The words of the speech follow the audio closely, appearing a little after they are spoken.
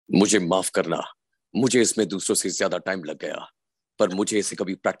मुझे माफ करना, मुझे इसमें दूसरों से ज्यादा टाइम लग गया, पर मुझे इसे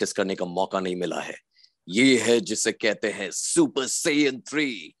कभी प्रैक्टिस करने का मौका नहीं मिला है। ये है जिसे कहते हैं super Saiyan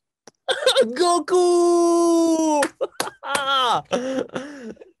 3। Goku!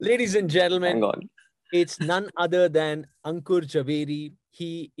 Ladies and Hang gentlemen, on. it's none other than Ankur Javeri.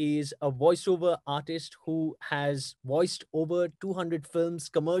 He is a voiceover artist who has voiced over 200 films,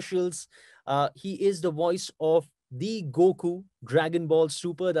 commercials. He is the voice of the Goku, Dragon Ball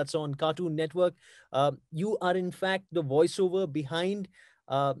Super, that's on Cartoon Network. You are, in fact, the voiceover behind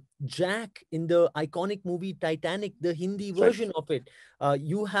uh, Jack in the iconic movie Titanic, the Hindi That's right. version of it.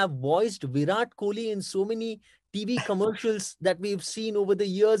 You have voiced Virat Kohli in so many TV commercials that we've seen over the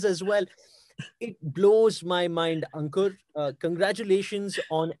years as well. It blows my mind, Ankur. Congratulations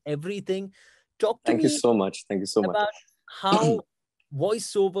on everything. Talk to Thank you me so much. Thank you so much. about how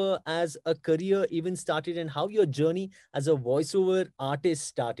voiceover as a career even started and how your journey as a voiceover artist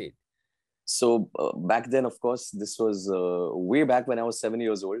started. So back then, of course, this was way back when I was 7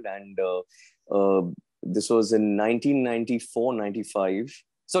 years old, and this was in 1994, 95.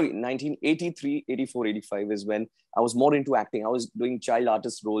 Sorry, 1983, 84, 85 is when I was more into acting. I was doing child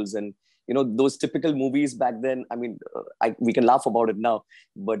artist roles, and those typical movies back then. I mean, we can laugh about it now,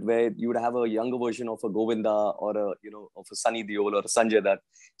 but where you would have a younger version of a Govinda or of a Sunny Deol or a Sanjay Dutt.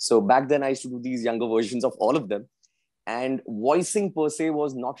 So back then, I used to do these younger versions of all of them, and voicing per se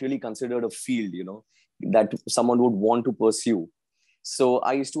was not really considered a field that someone would want to pursue. So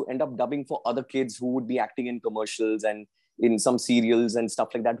I used to end up dubbing for other kids who would be acting in commercials and in some serials and stuff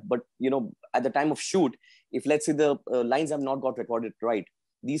like that. But at the time of shoot, if let's say the lines have not got recorded right,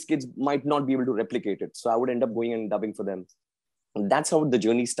 these kids might not be able to replicate it, so I would end up going and dubbing for them. And that's how the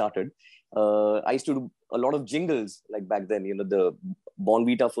journey started. I used to do a lot of jingles, like back then, the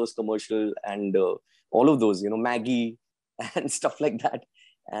Bonvita first commercial, and all of those, Maggie and stuff like that.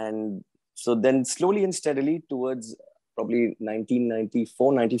 And so then slowly and steadily towards probably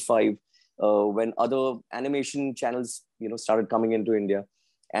 1994, 95, when other animation channels, started coming into India.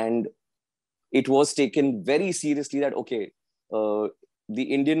 And it was taken very seriously that, okay, the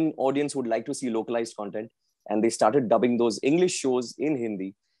Indian audience would like to see localized content. And they started dubbing those English shows in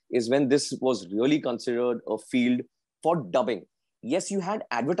Hindi, is when this was really considered a field for dubbing. Yes, you had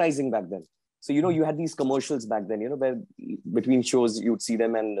advertising back then. So, you had these commercials back then, where between shows you'd see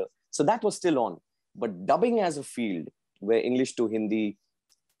them. And so that was still on. But dubbing as a field, where English to Hindi,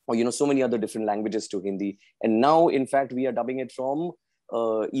 or, so many other different languages to Hindi. And now, in fact, we are dubbing it from,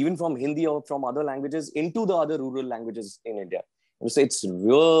 even from Hindi or from other languages into the other rural languages in India. And so it's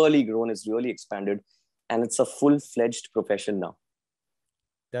really grown, it's really expanded. And it's a full-fledged profession now.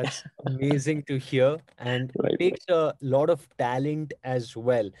 That's amazing to hear. And it Right. takes a lot of talent as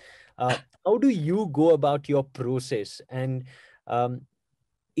well. How do you go about your process? And um,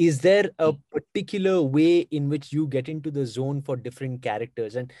 is there a particular way in which you get into the zone for different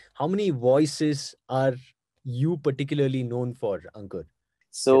characters? And how many voices are you particularly known for, Ankur?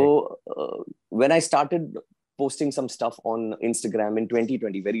 So when I started posting some stuff on Instagram in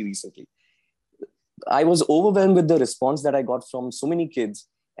 2020, very recently, I was overwhelmed with the response that I got from so many kids.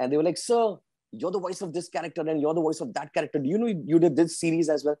 And they were like, "Sir, you're the voice of this character and you're the voice of that character. Do you know you did this series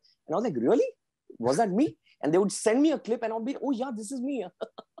as well?" And I was like, "Really? Was that me?" And they would send me a clip and I'll be, "Oh yeah, this is me."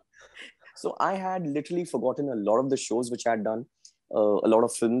 So I had literally forgotten a lot of the shows which I had done, a lot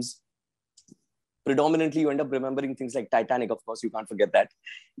of films. Predominantly, you end up remembering things like Titanic, of course, you can't forget that.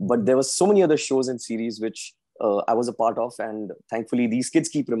 But there were so many other shows and series which I was a part of. And thankfully, these kids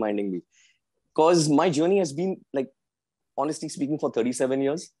keep reminding me. Because my journey has been, like, honestly speaking, for 37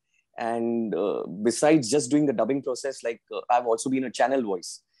 years. And besides just doing the dubbing process, I've also been a channel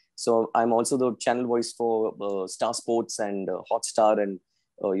voice. So I'm also the channel voice for Star Sports and Hotstar, and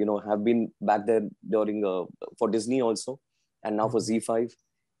have been back there during for Disney also, and now for Z5.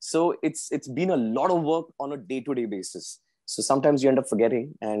 So it's been a lot of work on a day-to-day basis. So sometimes you end up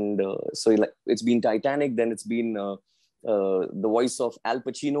forgetting, and so it's been Titanic, then it's been the voice of Al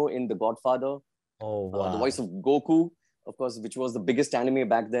Pacino in The Godfather, Oh, wow. the voice of Goku, of course, which was the biggest anime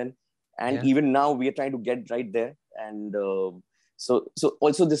back then, and Yeah. even now we are trying to get right there. And so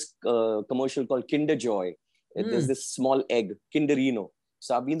also this commercial called Kinder Joy. There's this small egg, Kinderino.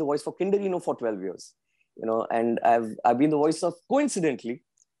 So I've been the voice for Kinderino for 12 years, and I've been the voice of, coincidentally,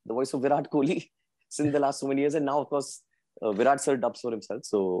 the voice of Virat Kohli since the last so many years. And now, of course, Virat sir dubs for himself.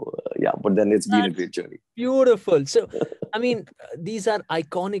 So yeah, but then it's been a great journey. Beautiful. So, I mean, these are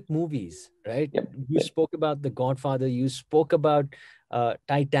iconic movies, right? Yep. You spoke about The Godfather, you spoke about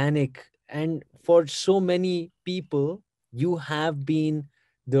Titanic, and for so many people, you have been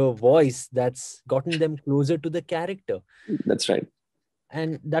the voice that's gotten them closer to the character. That's right.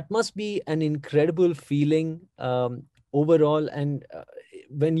 and that must be an incredible feeling overall. And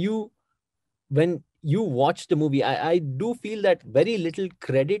when you watch the movie, I do feel that very little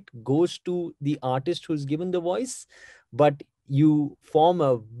credit goes to the artist who's given the voice, but you form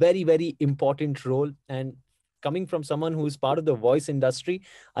a very, very important role. And coming from someone who's part of the voice industry,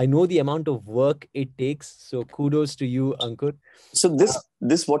 I know the amount of work it takes. So kudos to you, Ankur. So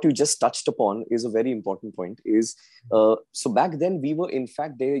this what you just touched upon is a very important point. Is so back then we were, in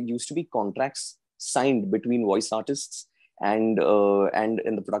fact, there used to be contracts signed between voice artists and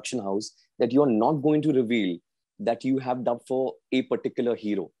in the production house, that you are not going to reveal that you have dubbed for a particular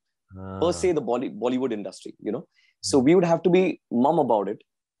hero per se, the Bollywood industry, you know. So we would have to be mum about it,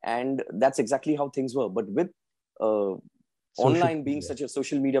 and that's exactly how things were. But with online being such a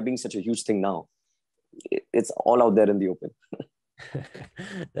social media being such a huge thing now, it's all out there in the open.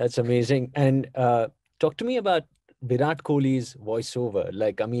 That's amazing. And talk to me about Virat Kohli's voiceover.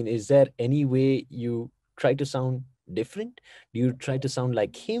 Like, I mean, is there any way you try to sound different? Do you try to sound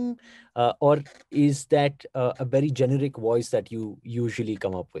like him? Or is that a very generic voice that you usually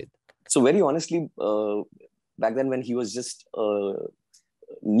come up with? So very honestly, back then when he was just a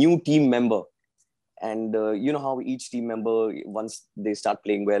new team member, and you know how each team member, once they start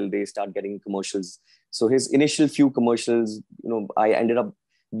playing well, they start getting commercials. So his initial few commercials, you know, I ended up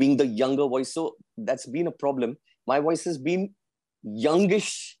being the younger voice. So that's been a problem. My voice has been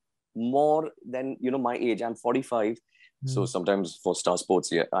youngish more than, you know, my age. I'm 45. So sometimes for Star Sports,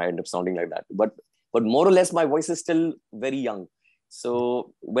 yeah, I end up sounding like that. But more or less, my voice is still very young.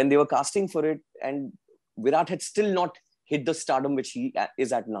 So when they were casting for it, and Virat had still not hit the stardom which he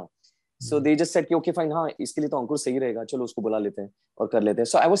is at now. So they just said, okay, fine, हाँ, इसके लिए तो अंकुर सही रहेगा, चलो उसको बुला लेते हैं और कर लेते हैं.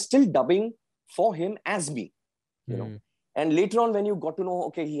 So I was still dubbing for him as me, you know. And later on, when you got to know,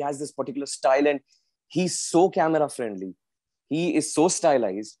 okay, he has this particular style and he's so camera friendly, he is so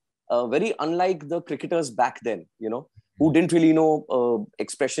stylized, very unlike the cricketers back then, you know, who didn't really know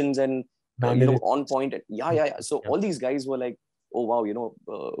expressions and you know, on point. Yeah. So all these guys were like, oh wow, you know,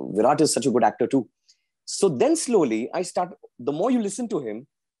 Virat is such a good actor too. So then slowly the more you listen to him,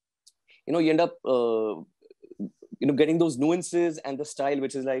 you know, you end up, you know, getting those nuances and the style,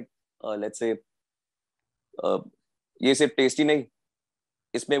 which is like, let's say, ये सिर्फ tasty नहीं,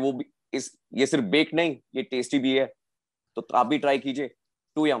 इसमें वो भी, ये सिर्फ bake नहीं, ये tasty भी है, तो आप भी try कीजिए,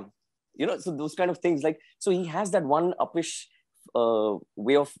 too yum, you know. So those kind of things, like, so he has that one uppish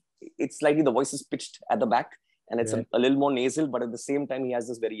way of, it's slightly the voice is pitched at the back, and it's a little more nasal, but at the same time he has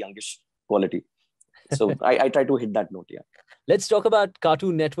this very youngish quality. So I try to hit that note, yeah. Let's talk about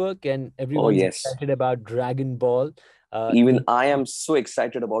Cartoon Network, and everyone's excited about Dragon Ball. Even I am so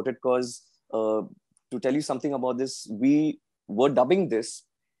excited about it, because to tell you something about this, we were dubbing this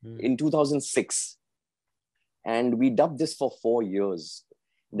in 2006, and we dubbed this for 4 years.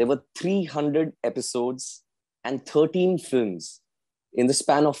 There were 300 episodes and 13 films in the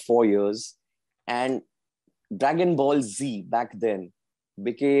span of 4 years, and Dragon Ball Z back then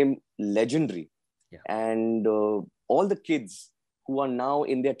became legendary. And all the kids who are now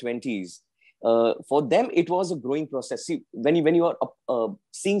in their 20s, for them, it was a growing process. See, when you are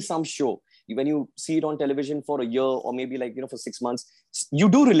seeing some show, when you see it on television for a year or maybe like, you know, for 6 months, you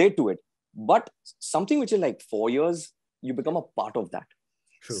do relate to it. But something which is like 4 years, you become a part of that.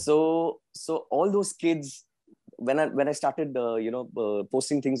 True. So all those kids, when I started, you know,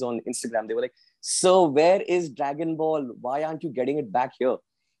 posting things on Instagram, they were like, "So where is Dragon Ball? Why aren't you getting it back here?"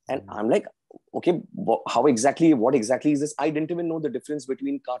 And I'm like, okay, what exactly is this? I didn't even know the difference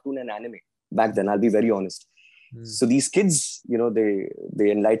between cartoon and anime back then, I'll be very honest. So these kids, you know,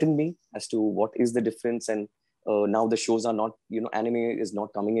 they enlightened me as to what is the difference. And now the shows are not, you know, anime is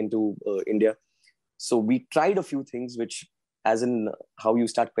not coming into India. So we tried a few things, which, as in how you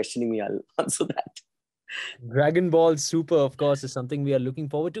start questioning me, I'll answer that. Dragon Ball Super, of course, is something we are looking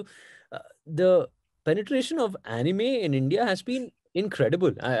forward to. The penetration of anime in India has been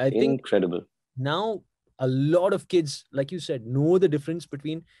incredible. I think incredible. Now a lot of kids, like you said, know the difference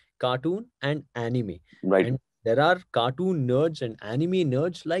between cartoon and anime. Right. And there are cartoon nerds and anime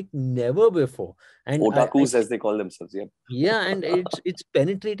nerds like never before. And otakus, as they call themselves. Yeah, and it's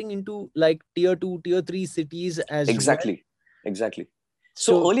penetrating into like tier 2, tier 3 cities as exactly. well. Exactly.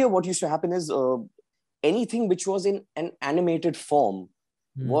 So earlier what used to happen is anything which was in an animated form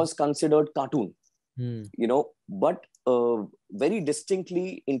was considered cartoon. You know, but very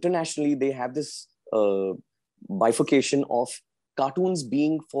distinctly internationally, they have this bifurcation of cartoons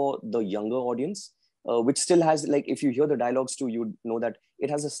being for the younger audience, which still has, like, if you hear the dialogues too, you know that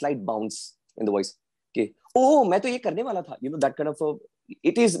it has a slight bounce in the voice. Okay, oh, मैं तो ये करने वाला था, you know, that kind of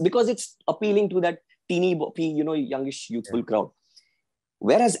it is because it's appealing to that teeny, you know, youngish, youthful crowd.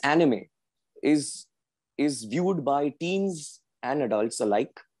 Whereas anime is viewed by teens and adults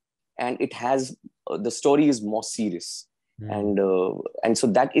alike, and it has the story is more serious. And so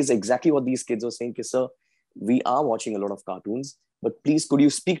that is exactly what these kids are saying, sir, we are watching a lot of cartoons, but please could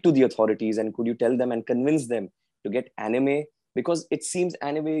you speak to the authorities and could you tell them and convince them to get anime, because it seems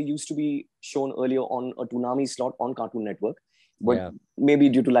anime used to be shown earlier on a Toonami slot on Cartoon Network, but maybe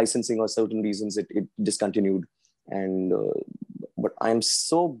due to licensing or certain reasons it discontinued. And but I'm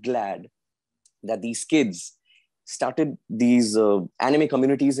so glad that these kids started these anime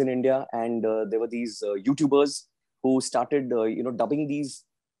communities in India, and there were these YouTubers who started, dubbing these.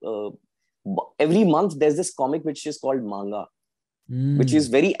 Every month, there's this comic which is called manga, which is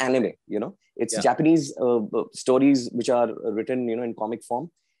very anime. It's Japanese stories which are written, in comic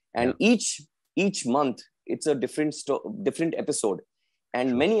form, and each month it's a different episode,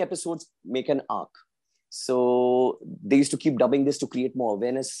 and many episodes make an arc. So they used to keep dubbing this to create more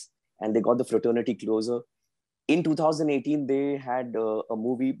awareness, and they got the fraternity closer. In 2018, they had a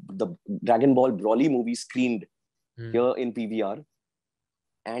movie, the Dragon Ball Broly movie, screened here in PVR.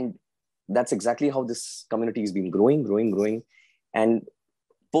 And that's exactly how this community has been growing. And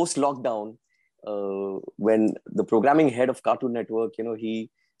post-lockdown, when the programming head of Cartoon Network,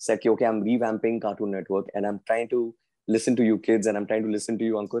 he said, okay, I'm revamping Cartoon Network and I'm trying to listen to you kids and I'm trying to listen to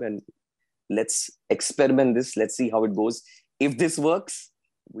you, Ankur, and let's experiment this. Let's see how it goes. If this works,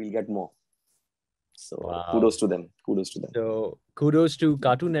 we'll get more. So kudos to them. So kudos to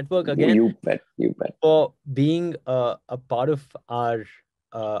Cartoon Network again. You bet. For being a part of our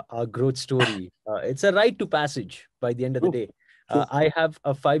growth story. It's a rite to passage by the end of the day. I have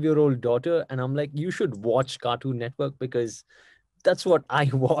a 5-year-old daughter and I'm like, you should watch Cartoon Network because that's what I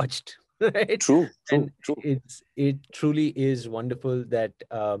watched. Right? True. It truly is wonderful that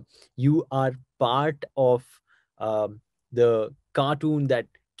you are part of the cartoon that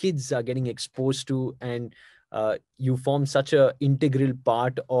kids are getting exposed to, and you form such a integral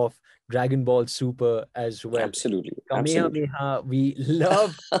part of Dragon Ball Super as well. Absolutely. Kamehameha, we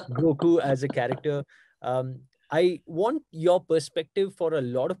love Goku as a character. I want your perspective for a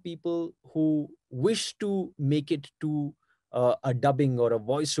lot of people who wish to make it to a dubbing or a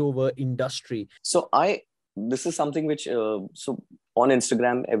voiceover industry. So this is something which, so on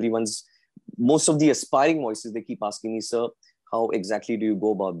Instagram, most of the aspiring voices, they keep asking me, sir, how exactly do you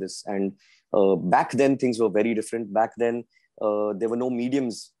go about this? And back then, things were very different. Back then, there were no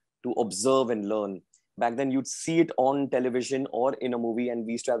mediums to observe and learn. Back then, you'd see it on television or in a movie, and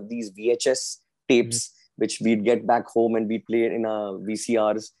we used to have these VHS tapes, which we'd get back home and we'd play it in our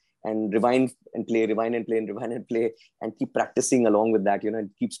VCRs and rewind and play, and keep practicing along with that, and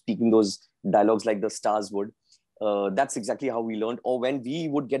keep speaking those dialogues like the stars would. That's exactly how we learned. Or when we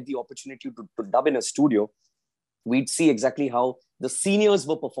would get the opportunity to dub in a studio, we'd see exactly how the seniors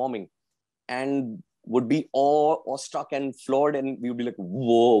were performing and would be awestruck and floored, and we would be like,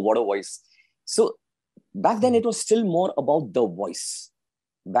 whoa, what a voice. So back then it was still more about the voice.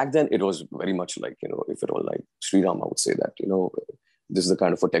 Back then it was very much like, if it were like Sriram, I would say that, this is the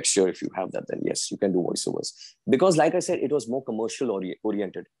kind of a texture. If you have that, then yes, you can do voiceovers. Because like I said, it was more commercial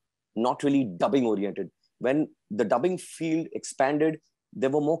oriented, not really dubbing oriented. When the dubbing field expanded,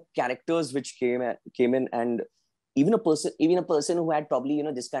 there were more characters which came in, and even a person who had probably,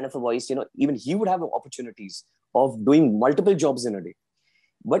 this kind of a voice, even he would have opportunities of doing multiple jobs in a day.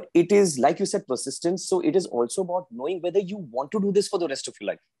 But it is, like you said, persistence. So it is also about knowing whether you want to do this for the rest of your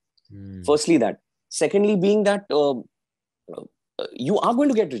life. Firstly, that. Secondly, being that you are going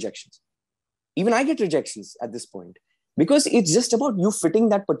to get rejections. Even I get rejections at this point, because it's just about you fitting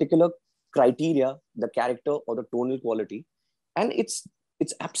that particular criteria, the character or the tonal quality. And it's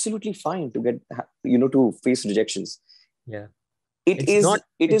absolutely fine to get, to face rejections. Yeah. It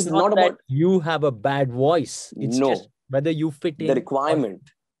is not about you have a bad voice. It's just whether you fit in the requirement.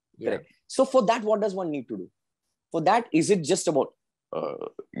 Correct. So for that, what does one need to do? For that, is it just about,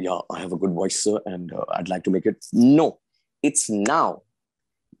 I have a good voice, sir, and I'd like to make it? No, it's now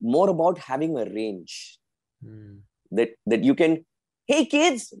more about having a range that you can, hey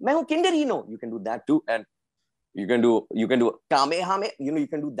kids, main hu Kinderino. You can do that too. And you can do Kamehame, you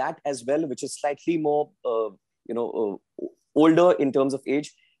can do that as well, which is slightly more, older in terms of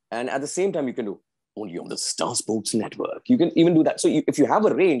age. And at the same time, you can do only on the Star Sports Network. You can even do that. So if you have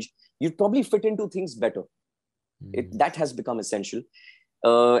a range, you'd probably fit into things better. That has become essential.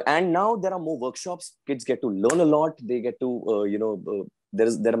 And now there are more workshops. Kids get to learn a lot. They get to,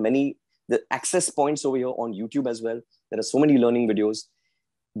 there are many access points over here on YouTube as well. There are so many learning videos.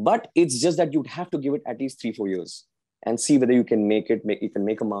 But it's just that you'd have to give it at least 3-4 years and see whether you can make it, you can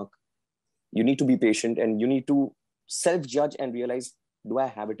make a mark. You need to be patient, and you need to self-judge and realize do I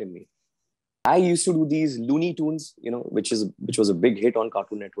have it in me? I used to do these Looney Tunes, which was a big hit on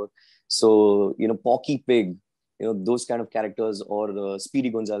Cartoon Network. So, Porky Pig, those kind of characters, or Speedy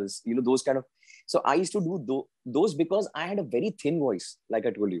Gonzales, those kind of. So I used to do those because I had a very thin voice, like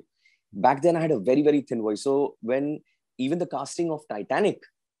I told you. Back then, I had a very, very thin voice. So when even the casting of Titanic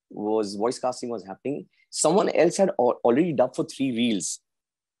voice casting was happening, someone else had already dubbed for 3 reels,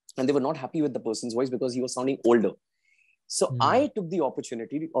 and they were not happy with the person's voice because he was sounding older. So I took the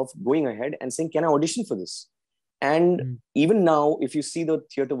opportunity of going ahead and saying, can I audition for this? And even now, if you see the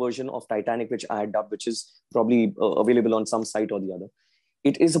theater version of Titanic, which I had dubbed, which is probably available on some site or the other,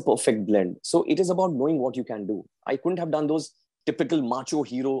 it is a perfect blend. So it is about knowing what you can do. I couldn't have done those typical macho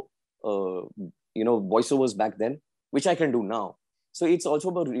hero, voiceovers back then, which I can do now. So it's also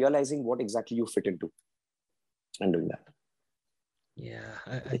about realizing what exactly you fit into and doing that. Yeah,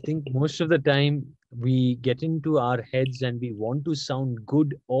 I think most of the time we get into our heads and we want to sound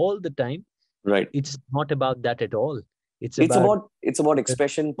good all the time. Right. It's not about that at all. It's about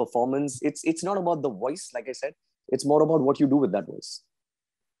expression, performance. It's not about the voice, like I said. It's more about what you do with that voice.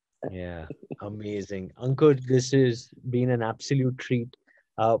 Yeah, amazing. Ankur, this has been an absolute treat.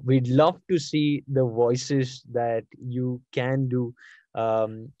 We'd love to see the voices that you can do.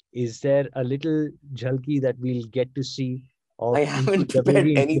 Is there a little jhalki that we'll get to see of I haven't prepared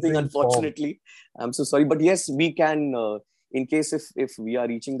anything, form? unfortunately. I'm so sorry. But yes, we can, in case if we are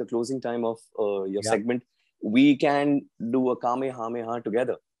reaching the closing time of your segment, we can do a Kamehameha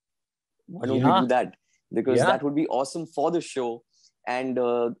together. Why don't we do that? Because that would be awesome for the show. And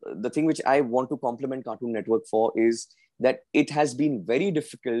the thing which I want to compliment Cartoon Network for is that it has been very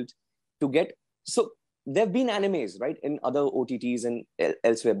difficult to get. So there have been animes, right, in other OTTs and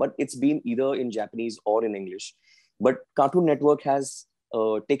elsewhere, but it's been either in Japanese or in English. But Cartoon Network has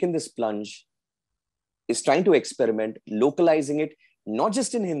taken this plunge, is trying to experiment, localizing it, not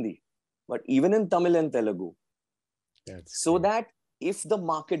just in Hindi, but even in Tamil and Telugu. So that if the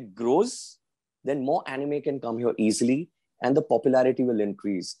market grows, then more anime can come here easily and the popularity will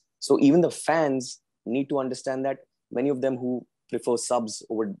increase. So even the fans need to understand that many of them who prefer subs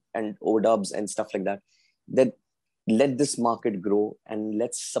over overdubs and stuff like that, that let this market grow and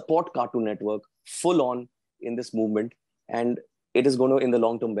let's support Cartoon Network full on in this movement. And it is going to, in the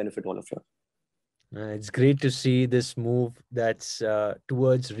long term, benefit all of you. It's great to see this move that's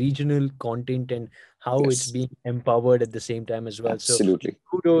towards regional content and how it's being empowered at the same time as well. Absolutely. So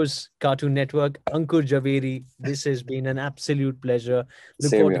kudos, Cartoon Network. Ankur Javeri, this has been an absolute pleasure.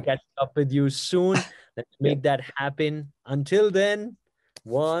 Look forward to catching up with you soon. Let's make that happen. Until then,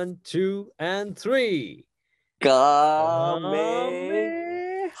 1, 2, and 3. Kamehameha.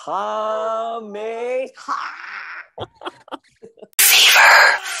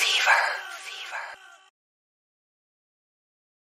 Fever.